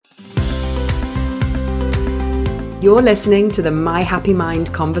You're listening to the My Happy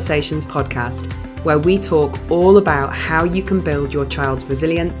Mind Conversations podcast, where we talk all about how you can build your child's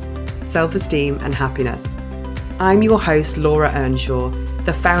resilience, self-esteem, and happiness. I'm your host, Laura Earnshaw,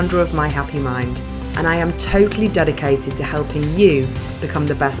 the founder of My Happy Mind, and I am totally dedicated to helping you become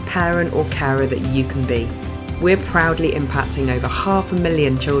the best parent or carer that you can be. We're proudly impacting over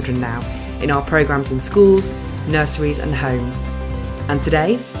 500,000 children now in our programs in schools, nurseries, and homes. And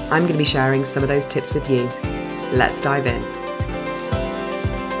today, I'm going to be sharing some of those tips with you. Let's dive in.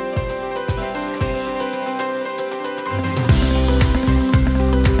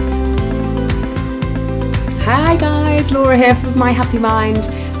 Hi guys, Laura here from My Happy Mind.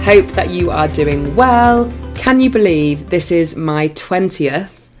 Hope that you are doing well. Can you believe this is my 20th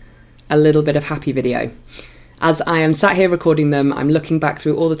A Little Bit of Happy video? As I am sat here recording them, I'm looking back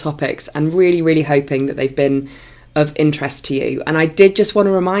through all the topics and really hoping that they've been of interest to you. And I did just want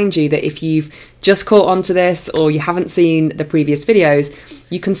to remind you that if you've just caught on to this or you haven't seen the previous videos,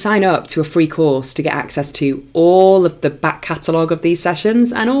 you can sign up to a free course to get access to all of the back catalogue of these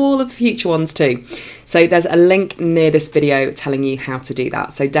sessions and all of the future ones too. So there's a link near this video telling you how to do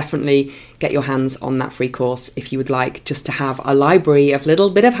that. So definitely get your hands on that free course if you would like just to have a library of little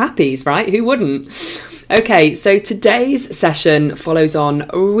bit of happies, right? Who wouldn't? Okay, so today's session follows on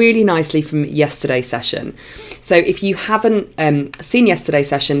really nicely from yesterday's session. So if you haven't seen yesterday's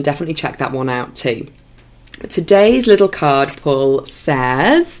session, definitely check that one out too. Today's little card pull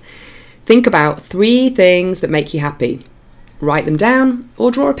says, think about 3 things that make you happy. Write them down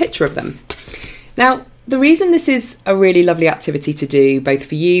or draw a picture of them. Now, the reason this is a really lovely activity to do, both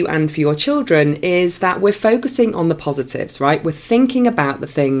for you and for your children, is that we're focusing on the positives, right? We're thinking about the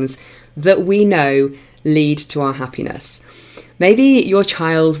things that we know lead to our happiness. Maybe your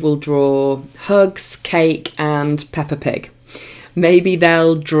child will draw hugs, cake, and Peppa Pig. Maybe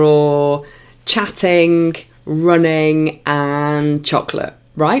they'll draw chatting, running, and chocolate,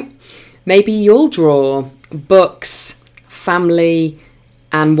 right? Maybe you'll draw books, family,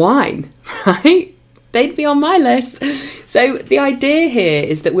 and wine, right? They'd be on my list. So the idea here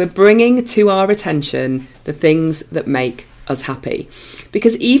is that we're bringing to our attention the things that make us happy.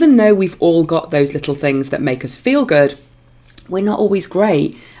 Because even though we've all got those little things that make us feel good, we're not always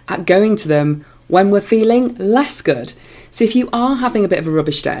great at going to them when we're feeling less good. So if you are having a bit of a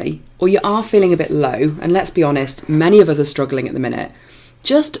rubbish day, or you are feeling a bit low, and let's be honest, many of us are struggling at the minute,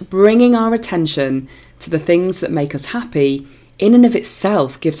 just bringing our attention to the things that make us happy in and of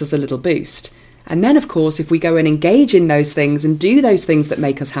itself gives us a little boost. And then, of course, if we go and engage in those things and do those things that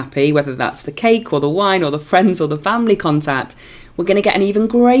make us happy, whether that's the cake or the wine or the friends or the family contact, we're going to get an even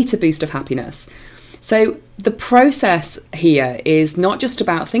greater boost of happiness. So the process here is not just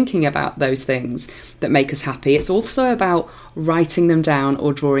about thinking about those things that make us happy. It's also about writing them down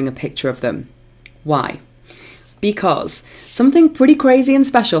or drawing a picture of them. Why? Because something pretty crazy and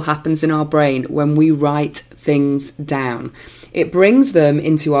special happens in our brain when we write things down. It brings them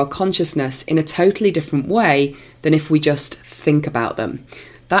into our consciousness in a totally different way than if we just think about them.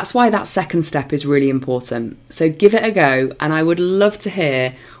 That's why that second step is really important. So give it a go, and I would love to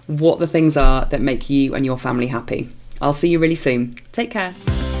hear what the things are that make you and your family happy. I'll see you really soon. Take care.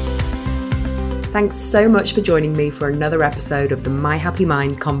 Thanks so much for joining me for another episode of the My Happy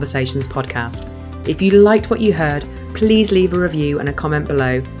Mind Conversations podcast. If you liked what you heard, please leave a review and a comment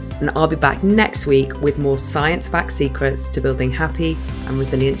below, and I'll be back next week with more science-backed secrets to building happy and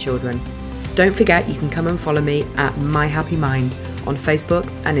resilient children. Don't forget you can come and follow me at My Happy Mind on Facebook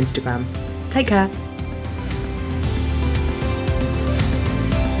and Instagram. Take care.